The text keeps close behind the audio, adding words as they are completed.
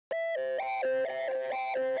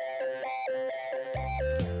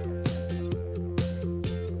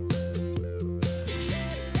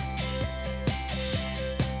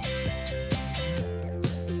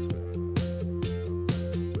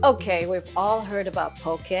Okay, we've all heard about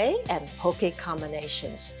poke and poke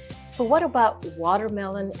combinations. But what about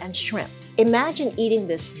watermelon and shrimp? Imagine eating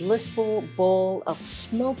this blissful bowl of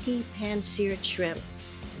smoky pan-seared shrimp,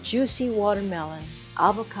 juicy watermelon,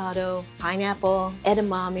 avocado, pineapple,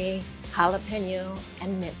 edamame, jalapeno,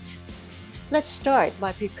 and mint. Let's start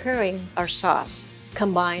by preparing our sauce.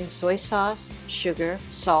 Combine soy sauce, sugar,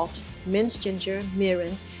 salt, minced ginger,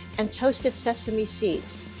 mirin, and toasted sesame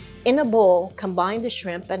seeds. In a bowl, combine the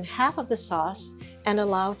shrimp and half of the sauce and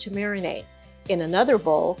allow to marinate. In another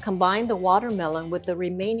bowl, combine the watermelon with the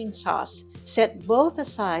remaining sauce. Set both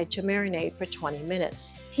aside to marinate for 20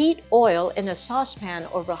 minutes. Heat oil in a saucepan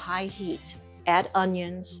over high heat. Add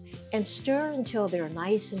onions and stir until they're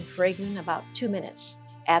nice and fragrant about 2 minutes.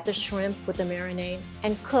 Add the shrimp with the marinade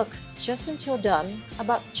and cook just until done,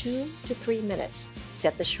 about 2 to 3 minutes.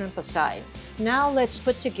 Set the shrimp aside. Now let's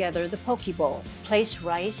put together the poke bowl. Place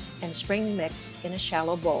rice and spring mix in a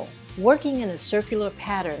shallow bowl. Working in a circular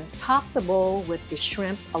pattern, top the bowl with the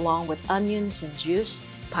shrimp along with onions and juice,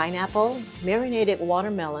 pineapple, marinated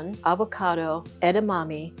watermelon, avocado,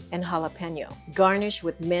 edamame, and jalapeno. Garnish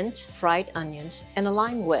with mint, fried onions, and a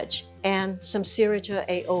lime wedge, and some sriracha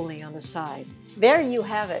aioli on the side. There you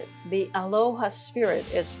have it. The aloha spirit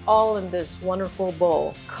is all in this wonderful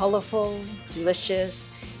bowl. Colorful, delicious,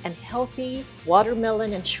 and healthy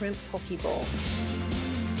watermelon and shrimp poke bowl.